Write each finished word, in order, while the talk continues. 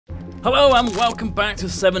Hello and welcome back to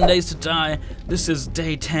 7 Days to Die. This is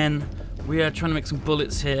day 10. We are trying to make some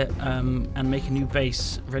bullets here and make a new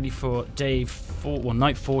base ready for day 4, or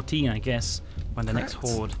night 14, I guess, when the next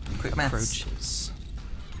horde approaches.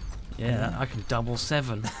 Yeah, I can double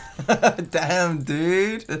 7. Damn,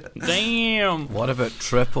 dude. Damn. What about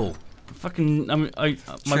triple? Fucking, my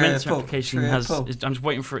mentor application I'm just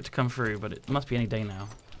waiting for it to come through, but it must be any day now.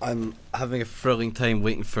 I'm having a thrilling time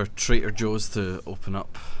waiting for Trader Joe's to open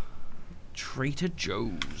up. Trader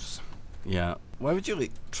Joe's. Yeah. Why would you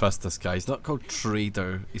trust this guy? He's not called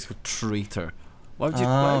Trader. He's called Traitor. Why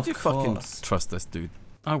would you fucking trust this dude?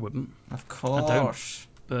 I wouldn't. Of course. I don't.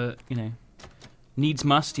 But needs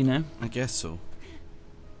must. I guess so.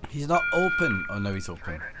 He's not open. Oh, now he's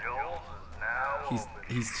open.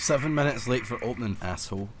 He's 7 minutes late for opening,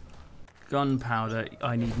 asshole. Gunpowder.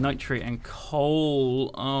 I need nitrate and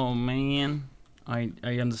coal. Oh man. I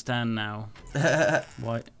understand now.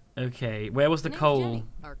 Why? Okay, where was the coal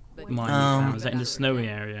mining? Was that in the snowy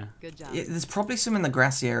area? Yeah, there's probably some in the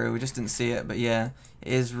grassy area, we just didn't see it, but yeah,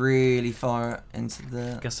 it is really far into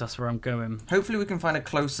the... Guess that's where I'm going. Hopefully we can find a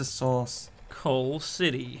closer source. Coal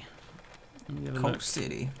City. Coal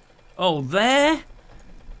City. Oh, there?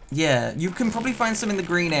 Yeah, you can probably find some in the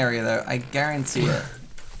green area though, I guarantee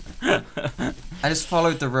it. I just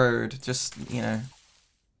followed the road, I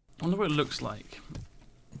wonder what it looks like.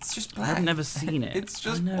 It's just black. I've never seen it. It's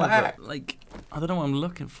just black. But, I don't know what I'm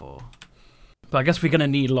looking for. But I guess we're going to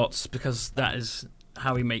need lots because that is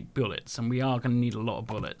how we make bullets. And we are going to need a lot of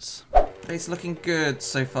bullets. It's looking good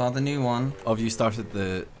so far, the new one. Have you started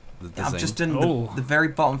the design? I've just done the very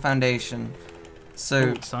bottom foundation. So,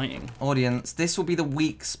 exciting. Audience, this will be the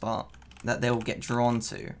weak spot that they'll get drawn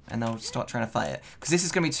to. And they'll start trying to fight it. Because this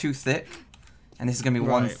is going to be too thick. And this is going to be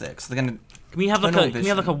one thick. So they're going to... Can we have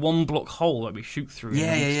like a 1 block hole that we shoot through?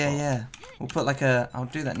 Yeah. We'll put like a... I'll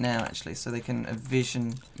do that now actually, so they can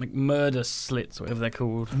vision... Like murder slits, whatever they're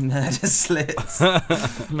called. Murder slits.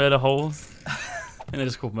 Murder holes. I think they're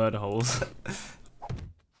just called murder holes.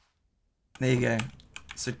 There you go.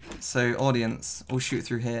 So audience, we'll shoot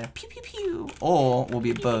through here. Pew pew pew. Or we'll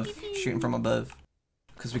be above, shooting from above.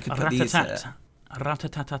 Because we could put these here.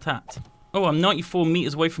 Rat-a-tat-tat-tat. Oh, I'm 94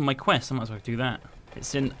 meters away from my quest. I might as well do that.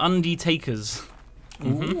 It's in Undertakers.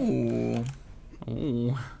 Ooh.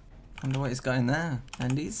 Ooh. Wonder what he's got in there.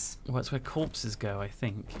 Andy's? Well, that's where corpses go, I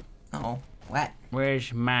think. Oh, wet.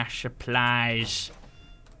 Where's my supplies?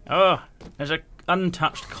 Oh, there's a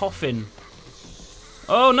untouched coffin.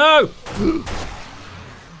 Oh no!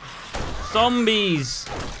 Zombies!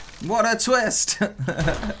 What a twist! Didn't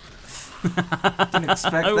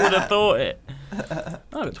expect that. I would have thought it.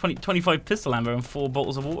 Oh, I got 25 pistol ammo and 4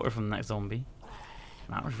 bottles of water from that zombie.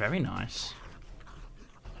 That was very nice.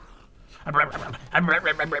 Is that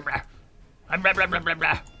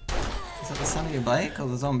the sound of your bike or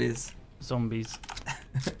the zombies? Zombies.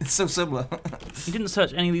 It's so similar. You didn't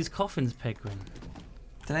search any of these coffins, Penguin.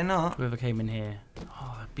 Did I not? Whoever came in here.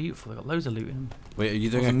 Oh, they're beautiful. They've got loads of loot in them. Wait, are you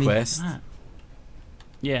doing a quest?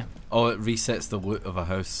 Yeah. Oh, it resets the loot of a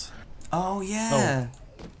house. Oh, yeah.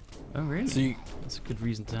 Oh, really? So that's a good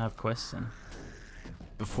reason to have quests then.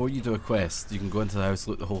 Before you do a quest, you can go into the house,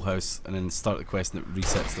 loot the whole house, and then start the quest and it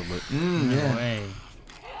resets the loot. No way.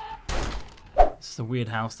 This is a weird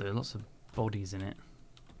house though, lots of bodies in it.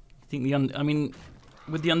 I think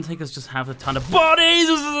would the Undertakers just have a ton of bodies?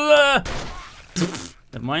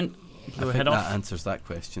 Never mind. Blew her head off. That answers that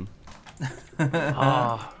question.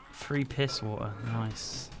 Ah, free piss water.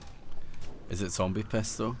 Nice. Is it zombie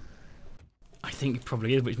piss though? I think it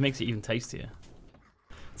probably is, which makes it even tastier.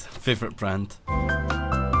 It's a favourite brand. How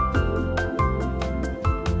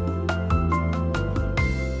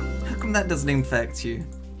come that doesn't infect you?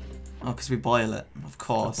 Oh, because we boil it, of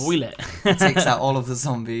course. Boil it. It takes out all of the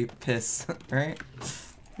zombie piss, right?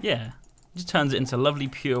 Yeah. It just turns it into lovely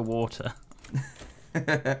pure water.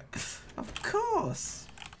 Of course.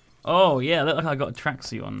 Oh, yeah, look like I got a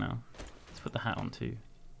tracksuit on now. Let's put the hat on too.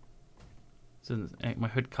 So my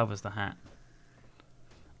hood covers the hat.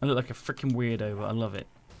 I look like a freaking weirdo, but I love it.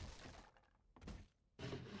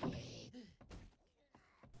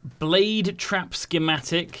 Blade trap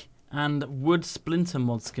schematic and wood splinter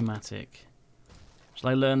mod schematic. Shall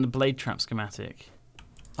I learn the blade trap schematic?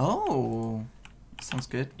 Oh, sounds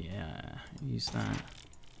good. Yeah, use that.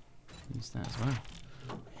 Use that as well.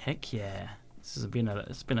 Heck yeah! It's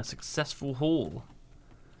been a successful haul.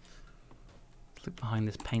 Let's look behind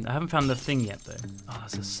this paint. I haven't found the thing yet though. Oh,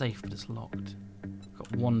 that's a safe, but it's locked.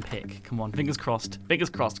 Got 1 pick. Come on, fingers crossed. Fingers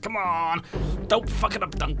crossed. Come on! Don't fuck it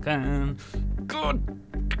up, Duncan. Good.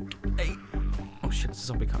 8. Oh shit, there's a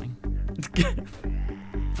zombie coming.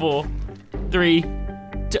 4, 3,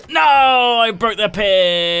 No, I broke the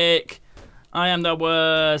pick. I am the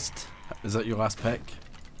worst. Is that your last pick?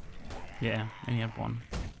 Yeah, only have one.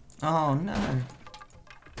 Oh no.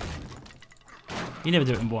 You never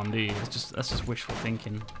do it in one, do you? That's just wishful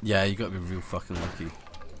thinking. Yeah, you gotta be real fucking lucky.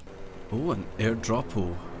 Oh, an airdrop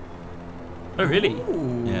hole. Oh really?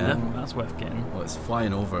 Ooh. Yeah. That's worth getting. Well, it's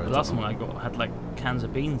flying over. The last one I got had like cans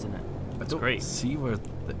of beans in it. That's great. See where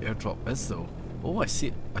the airdrop is though. Oh, I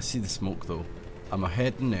see the smoke though. I'm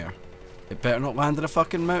ahead in there. It better not land in a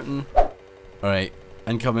fucking mountain. Alright,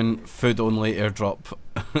 incoming food only airdrop.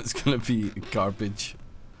 It's gonna be garbage.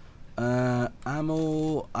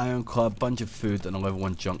 Ammo, ironclad, bunch of food, and a level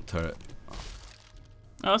 1 junk turret.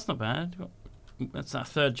 Oh, that's not bad. That's our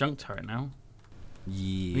third junk turret now.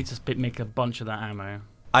 Yeah. We need to make a bunch of that ammo.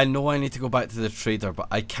 I know I need to go back to the trader, but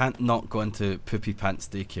I can't not go into Poopy Pants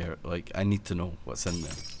Daycare. Like, I need to know what's in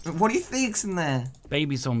there. What do you think's in there?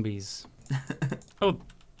 Baby zombies. Oh,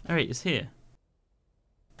 alright, it's here.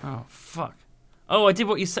 Oh, fuck. Oh, I did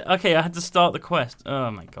what you said. Okay, I had to start the quest. Oh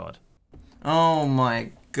my god. Oh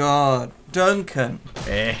my god, Duncan.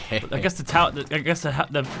 I guess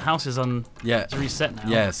the house is on. Yeah. It's reset now.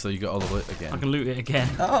 Yeah, so you got all the loot I again. can loot it again.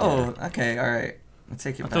 Oh, okay, alright. I'll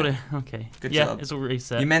take it I back. thought it. Okay. Good yeah, job. it's all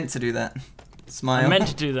reset. You meant to do that. Smile. I meant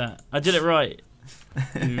to do that. I did it right.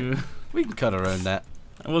 We can cut around that.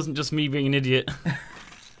 It wasn't just me being an idiot.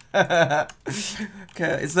 Okay,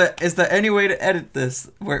 is there any way to edit this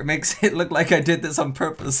where it makes it look like I did this on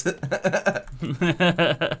purpose?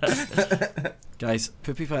 Guys,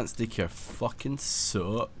 Poopy Pants Daycare fucking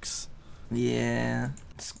sucks. Yeah,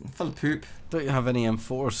 it's full of poop. Don't you have any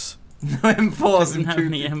M4s? No M4s and Didn't have poop.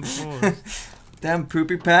 any M4s. Damn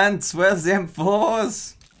poopy pants, where's the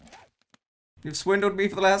M4s? You've swindled me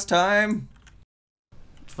for the last time.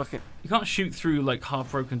 Fucking. You can't shoot through like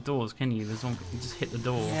half-broken doors, can you? There's one. You just hit the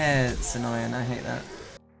door. Yeah, it's annoying, I hate that.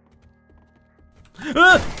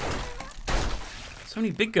 Ah! So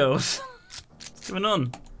many big girls. What's going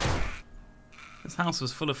on? This house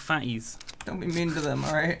was full of fatties. Don't be mean to them,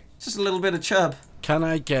 alright? Just a little bit of chub. Can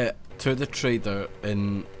I get to the trader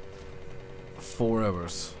in 4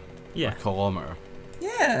 hours? Yeah. A kilometre?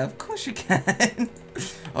 Yeah, of course you can.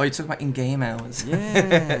 Oh, you talk about in-game hours.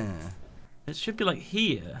 Yeah. It should be like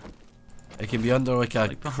here. It can be under like a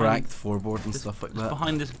Like behind cracked floorboard and this- stuff like Just that.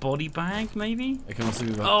 behind this body bag, maybe? It can also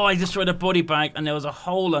be behind. Oh, I destroyed a body bag and there was a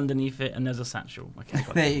hole underneath it and there's a satchel. Okay,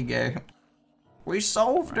 got There it. you go. We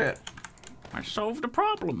solved it. I solved the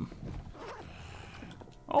problem.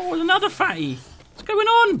 Oh, there's another fatty. What's going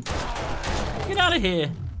on? Get out of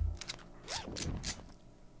here.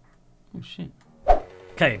 Oh, shit.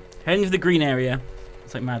 Okay, heading to the green area.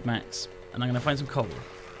 It's like Mad Max. And I'm going to find some coal.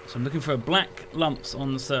 So I'm looking for black lumps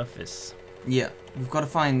on the surface. Yeah, we've got to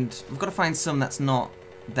find some that's not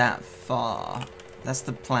that far. That's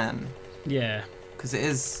the plan. Yeah. Because it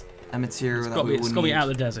is a material that we It's will got to be need. out of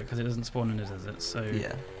the desert because it doesn't spawn in the desert. So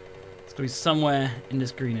Yeah, it's got to be somewhere in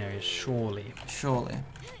this green area, surely. surely.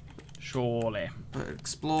 Surely. But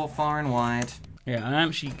explore far and wide. Yeah, I'm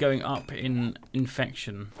actually going up in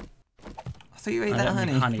infection. I thought you ate I that don't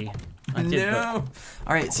honey. mean honey. I did, but No.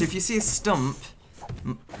 All right, so if you see a stump,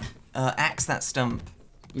 axe that stump.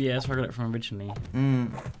 yeah, that's where I got it from originally.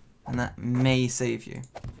 And that may save you.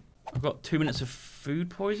 I've got 2 minutes of food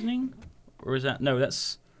poisoning, or is that no?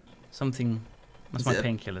 That's something. That's Is my it a-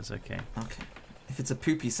 painkillers. Okay. Okay. If it's a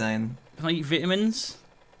poopy sign, Can I eat vitamins?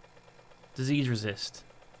 Disease resist.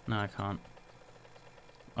 No, I can't.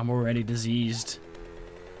 I'm already diseased.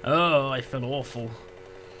 Oh, I feel awful.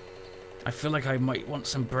 I feel like I might want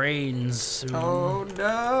some brains soon. oh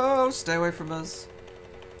no! Stay away from us.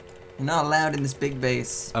 You're not allowed in this big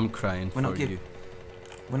base. I'm crying We're not for you.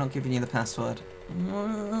 We're not giving you the password.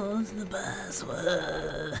 What's the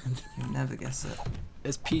password? You'll never guess it.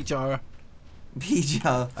 It's P-Jar.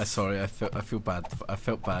 Bija. I'm sorry, I feel bad. I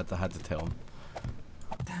felt bad. I had to tell him.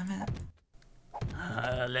 Damn it.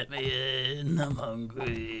 Let me in. I'm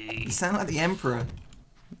hungry. You sound like the Emperor.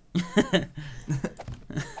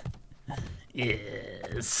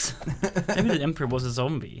 Yes. Maybe the Emperor was a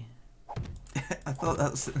zombie. I thought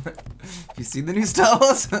that's. Have you seen the new Star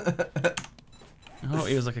Wars? I thought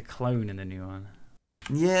he was like a clone in the new one.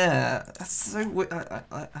 Yeah, that's so.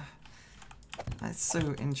 That's so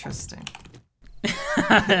interesting.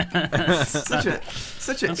 such an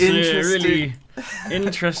That's interesting. a really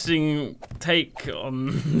interesting take on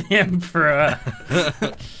the Emperor.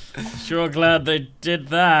 Sure glad they did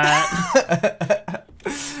that.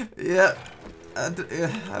 Yeah.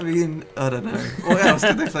 I mean, I don't know. What else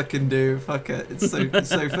could they fucking do? Fuck it. It's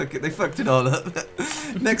so fucking. They fucked it all up.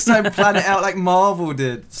 Next time, plan it out like Marvel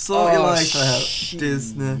did. Sort your life out,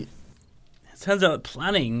 Disney. Turns out that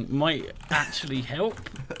planning might actually help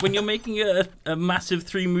when you're making a massive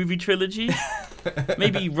 3-movie trilogy.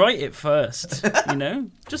 Maybe write it first, you know?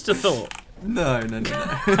 Just a thought. No.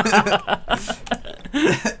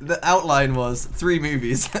 The outline was 3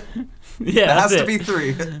 movies. Yeah, There has that's to be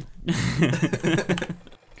 3.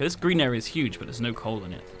 Okay, this green area is huge, but there's no coal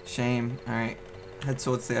in it. Shame. Alright. Head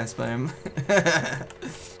towards the ice biome.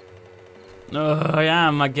 Oh, I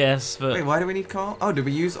am, I guess, but... Wait, why do we need coal? Oh, did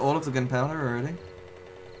we use all of the gunpowder already?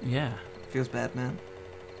 Yeah. Feels bad, man.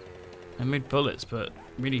 I made bullets, but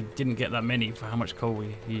really didn't get that many for how much coal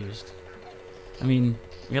we used. I mean,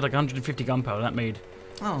 we had like 150 gunpowder, that made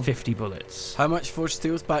 50 bullets. How much for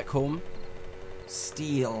steel's back home?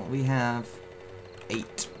 Steel. We have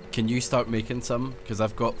 8. Can you start making some? Because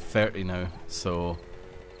I've got 30 now, so...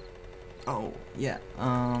 Oh, yeah.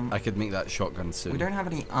 I could make that shotgun soon. We don't have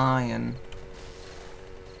any iron.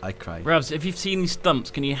 I cry. Ravs, if you've seen these stumps,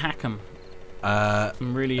 can you hack them?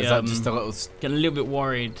 I'm really is that just a little... getting a little bit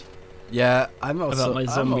worried. Yeah, I'm also... about my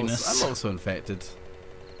zombiness. I'm also infected.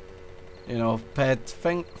 You know, Ped,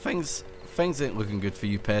 things ain't looking good for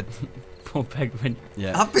you, Ped. Poor Pegman.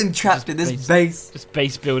 Yeah. I've been trapped in this base. Just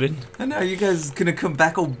base building. I know, you guys gonna come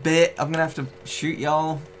back all bit. I'm gonna have to shoot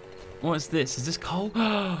y'all. What is this? Is this coal?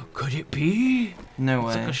 Could it be? No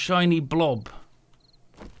It's way. like a shiny blob.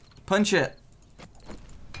 Punch it.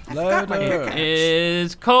 I forgot my Louder. pickaxe.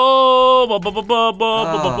 Is coal. Mark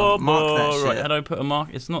that shit. Right, how do I put a mark?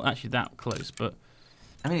 It's not actually that close, but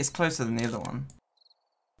I mean, it's closer than the other one.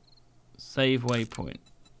 save waypoint.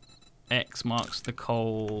 X marks the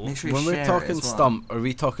coal. Make sure you When share we're it talking as well. stump, are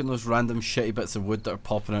we talking those random shitty bits of wood that are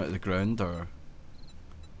popping out of the ground, or...?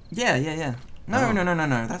 Yeah. No, Oh.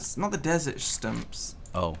 no. That's not the desert stumps.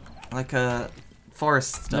 Oh. Like a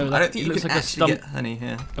forest stump. No, I that- don't think it you looks can like a actually stump. get honey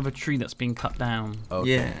here. Of a tree that's been cut down. Okay.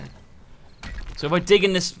 Yeah. So if I dig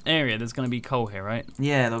in this area, there's going to be coal here, right?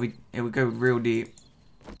 Yeah, it would go real deep.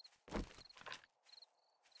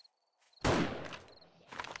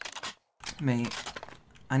 Mate,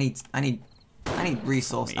 I need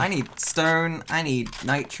resource. Me. I need stone. I need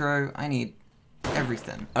nitro. I need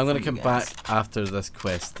everything. I'm gonna from come you guys. back after this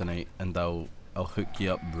quest tonight, and I'll hook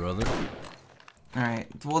you up, brother. All right.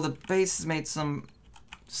 Well, the base has made some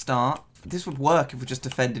start. This would work if we just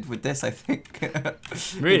defended with this, I think.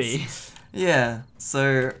 Really? Yeah.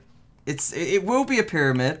 So it will be a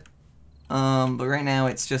pyramid, but right now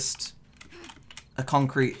it's just a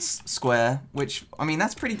concrete square, which I mean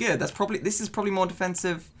that's pretty good. This is probably more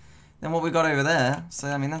defensive than what we got over there. So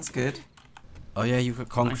I mean that's good. Oh yeah, you've got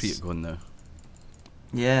concrete Nice. going now.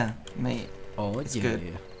 Yeah, mate. Oh, It's yeah.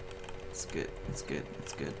 good. It's good. It's good.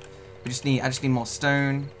 It's good. I just need more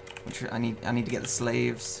stone, which I need to get the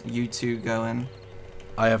slaves. You two going.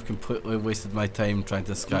 I have completely wasted my time trying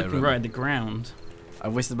to Looking Skyrim. right at the ground.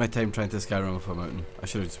 I've wasted my time trying to Skyrim up a mountain. I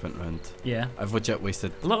should have just went round. Yeah. I've legit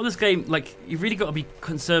wasted. A lot of this game, like, you've really got to be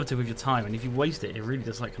conservative with your time, and if you waste it, it really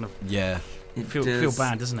does, like, kind of Yeah. It feel does-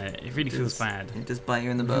 bad, doesn't it? It really it feels does- bad. It does bite you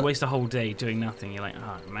in the If you butt. waste a whole day doing nothing, you're like,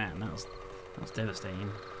 oh man, that was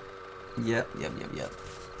devastating. Yep.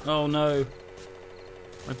 Oh no.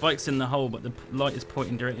 My bike's in the hole, but the light is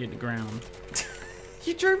pointing directly at the ground.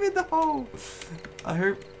 You drove in the hole. I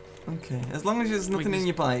hope. Okay. As long as there's We nothing can in just-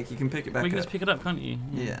 your bike, you can pick it back We can up. just pick it up, can't you?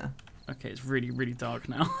 Yeah. Okay, it's really, really dark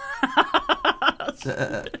now.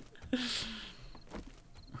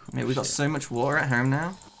 Mate, we got so much water at home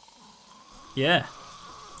now. Yeah.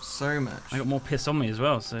 So much. I got more piss on me as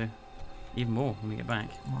well, so even more when we get back.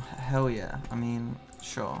 Oh, hell yeah. I mean,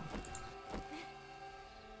 sure.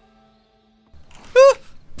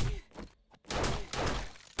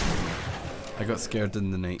 I got scared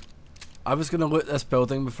in the night. I was gonna loot this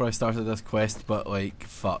building before I started this quest, but like,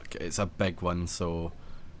 fuck, it's a big one, so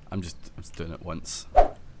I'm just doing it once.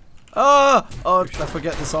 Oh, I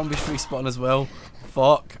forget the zombies respawn as well.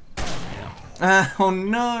 Fuck. Oh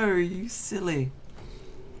no, you silly.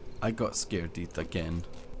 I got scared again.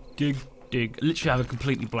 Dig. Literally have a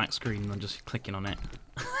completely black screen and I'm just clicking on it.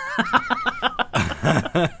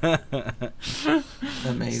 This is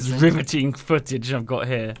Amazing. riveting footage I've got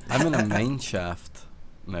here. I'm in a mine shaft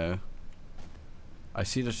now. I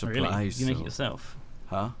see the Oh, supplies. really? You make it so- yourself?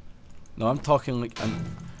 Huh? No, I'm talking like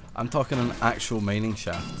I'm talking an actual mining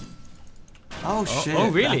shaft. Oh shit. oh,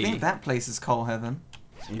 really? I think that place is coal heaven.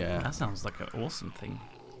 Yeah. That sounds like an awesome thing.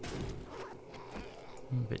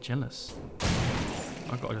 I'm a bit jealous.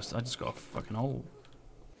 I just got a fucking hole.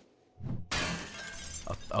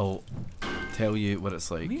 I'll tell you what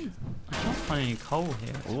it's like. Weird. I can't find any coal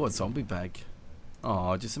here. Oh, a zombie bag.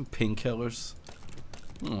 Oh, just some painkillers.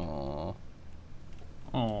 Oh.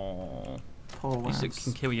 Oh, Poor at least it Wabs.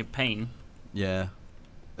 can kill your pain. Yeah.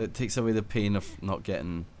 it takes away the pain of not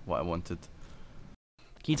getting what I wanted.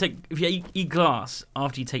 Can you take if you eat glass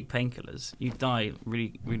after you take painkillers, you die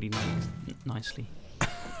really nicely.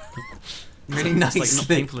 Really It's like not nicely.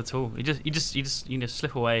 painful at all. You just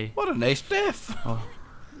slip away. What a nice death! Oh.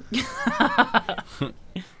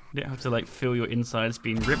 You don't have to like feel your insides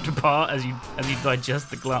being ripped apart as you digest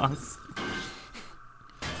the glass.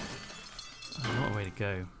 Oh, what a way to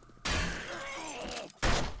go!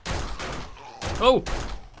 Oh,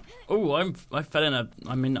 I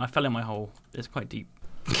fell in my hole. It's quite deep.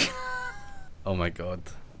 Oh my god.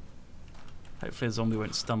 Hopefully a zombie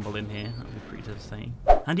won't stumble in here. That'd be pretty devastating.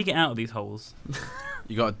 How do you get out of these holes?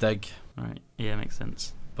 You gotta dig, Alright, yeah, makes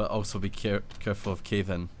sense. but also be careful of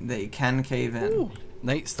cave-in. That you can cave in. Ooh,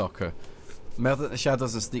 Night Stalker. Melt in the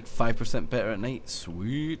shadows and sneak 5% better at night.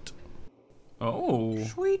 Sweet. Oh.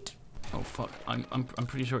 Sweet. Oh fuck! I'm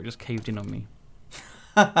pretty sure it just caved in on me.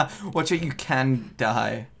 Watch it, you can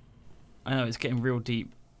die. I know it's getting real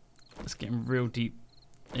deep. It's getting real deep.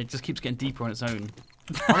 It just keeps getting deeper on its own.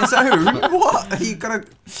 On its own? What? Are you gonna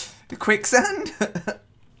quicksand?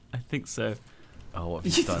 I think so. Oh, what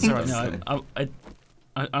have You you done? think Sorry, Dustin?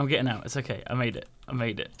 no, I'm getting out. It's okay. I made it.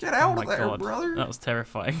 Get out Oh my of there, God. brother. That was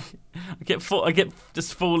terrifying. I get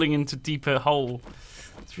just falling into deeper hole.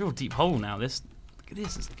 It's a real deep hole now. Look at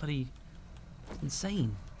this. It's bloody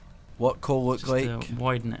insane. What coal look Just like?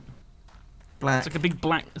 widen it. Black. It's like a big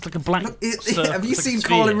black. It's like a black. Look, it's have you like a seen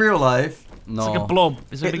sphere. coal in real life? No. It's like a blob.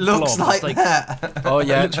 It's a It big looks blob. like It's that. Oh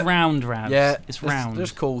yeah. It looks round, Ravs. Yeah. It's round.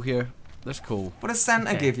 There's coal here. There's coal. What does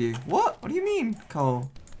Santa Okay. give you? What? What do you mean,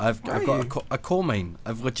 coal? I've Where are got you? a coal mine.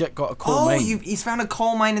 I've legit got a coal Oh, mine. he's found a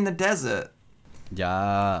coal mine in the desert.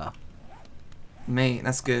 Yeah. Mate,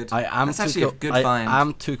 that's good. I am That's actually a good find.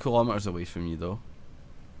 I'm 2 kilometers away from you though.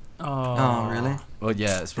 Oh, Oh, really? Oh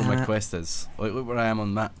yeah, it's where my quest is. Look where I am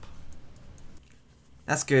on map.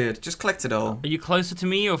 That's good. Just collect it all. Are you closer to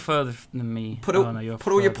me or further than me? Put Oh, no, you're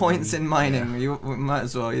all your further points than me. in mining. You might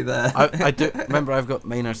as well. You're there. I do remember I've got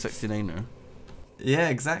miner 69er. Yeah,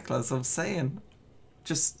 exactly. That's what I'm saying.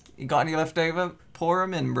 Just, you got any left over? Pour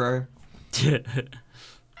them in, bro.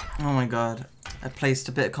 Oh my god. I placed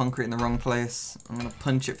a bit of concrete in the wrong place. I'm gonna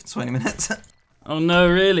punch it for 20 minutes. Oh no,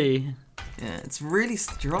 really? Yeah, it's really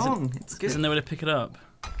strong. It's good. Isn't there way to pick it up?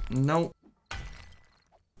 Nope.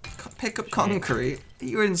 Pick up concrete? Are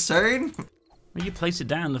you insane? Well, you placed it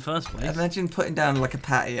down in the first place. Imagine putting down like a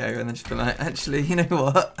patio and then just be like, actually, you know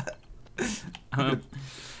what? That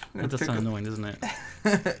does pick sound up- annoying, doesn't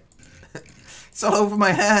it? It's all over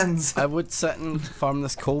my hands. I would sit and farm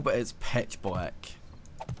this coal, but it's pitch black.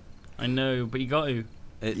 I know, but you got to.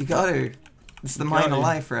 You got to. It's the You mine of gotta.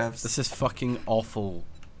 life, Revs. This is fucking awful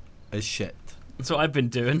as shit. That's what I've been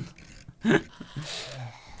doing.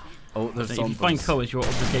 Oh, there's So if you zombies. find coal, it's your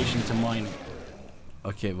obligation to mine it.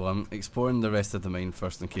 Okay, well I'm exploring the rest of the mine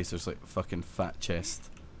first in case there's like a fucking fat chest.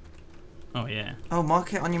 Oh yeah. Oh,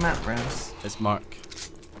 mark it on your map, Revs. It's Mark.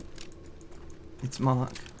 It's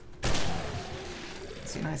Mark.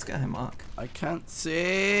 Is he a nice guy, Mark? I can't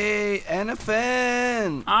see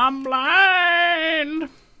anything. I'm blind.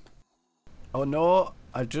 Oh no,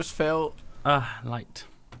 I just fell. Ah, light.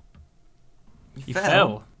 You fell?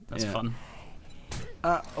 fell. That's Yeah. fun.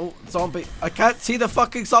 Oh, zombie. I can't see the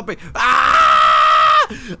fucking zombie. Ah!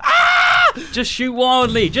 Ah! Just shoot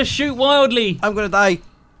wildly. Just shoot wildly. I'm gonna die.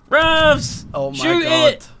 Ravs! Oh my Shoot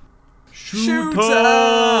god. it! Shooter!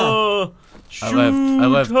 I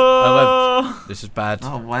lived. This is bad.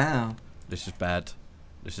 Oh, wow. This is bad.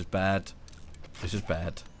 This is bad. This is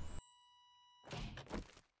bad.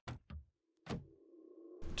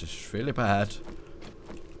 Just really bad.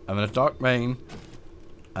 I'm in a dark mine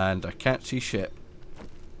and I can't see shit.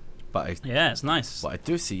 But Yeah, it's nice. what I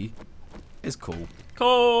do see is coal.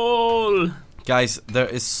 Coal! Guys, there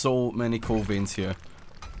is so many coal veins here.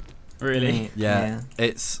 Really? Mate, Yeah.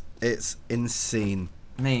 It's insane.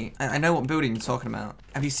 Mate, I know what building you're talking about.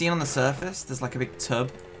 Have you seen on the surface? There's like a big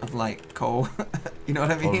tub of like coal. You know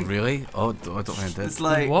what I mean? Oh really? Oh, I don't mind It's it.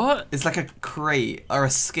 like What? It's like a crate or a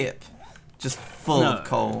skip, just full No. of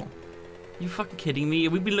coal. You fucking kidding me?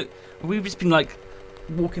 We've just been like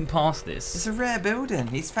walking past It's this. a rare building.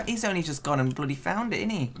 He's only just gone and bloody found it,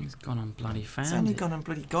 innit? He's gone and bloody He's found only it. gone and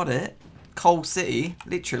bloody got it. Coal City,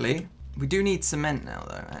 literally. We do need cement now,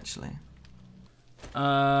 though. Actually.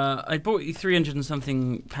 I bought you 300 and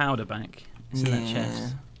something powder back. It's in that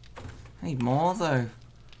chest. I need more though.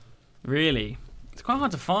 Really? It's quite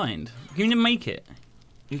hard to find. Can you make it?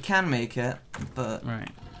 You can make it, but Right.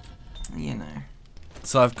 you know.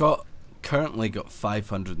 So I've currently got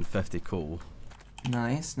 550 coal.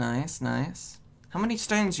 Nice, nice, nice. How many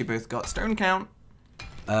stones you both got? Stone count.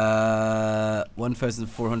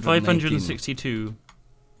 1,419. 562.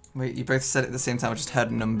 Wait, you both said it at the same time. I just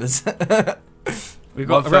heard numbers. We've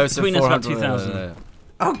got between us about 2,000.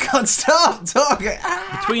 Oh God! Stop talking.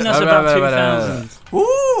 Between us about 2,000.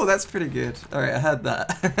 Ooh, that's pretty good. All right, I heard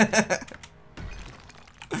that.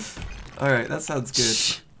 All right, that sounds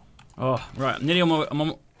good. Oh, right. Nearly on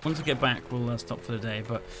my. Once I get back, we'll stop for the day.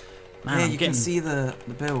 But man, yeah, you can see the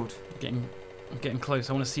build. I'm getting close.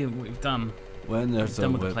 I want to see what we've done. When there's a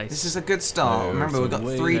whip. This is a good start. Remember, we've got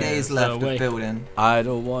 3 days left of building. I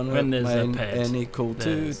don't want to win any cool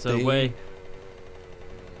today.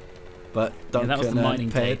 But Duncan that was the mining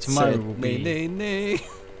day. Tomorrow will be. No.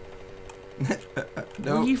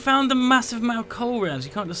 Well, you found the massive amount of coal rounds.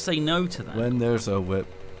 You can't just say no to that. When there's a whip,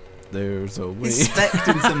 there's a way. He's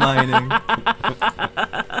specced into mining.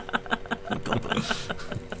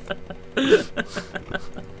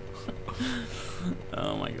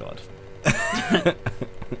 Oh my god.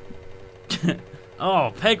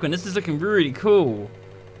 Oh, Penguin, this is looking really cool.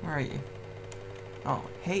 Where are you? Oh,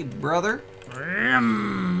 hey, brother.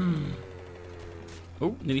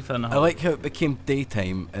 Oh, nearly fell in the I hole. like how it became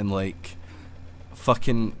daytime and like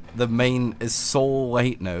fucking the mine is so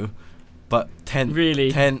light now, but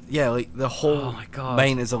 10 yeah, like the whole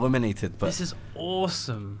mine is illuminated. But this is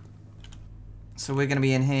awesome. So we're gonna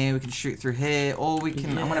be in here. We can shoot through here, or we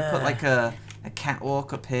can. I'm gonna put like a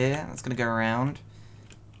catwalk up here that's gonna go around.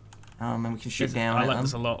 And we can shoot down. I like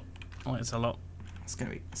this a lot. I like this a lot. It's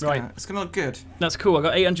gonna be it's gonna look good. That's cool. I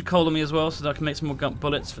got 800 coal on me as well, so that I can make some more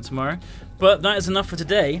bullets for tomorrow. But that is enough for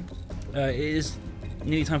today. It is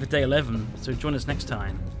nearly time for day 11, so join us next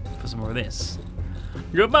time for some more of this.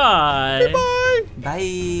 Goodbye.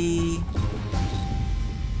 Bye.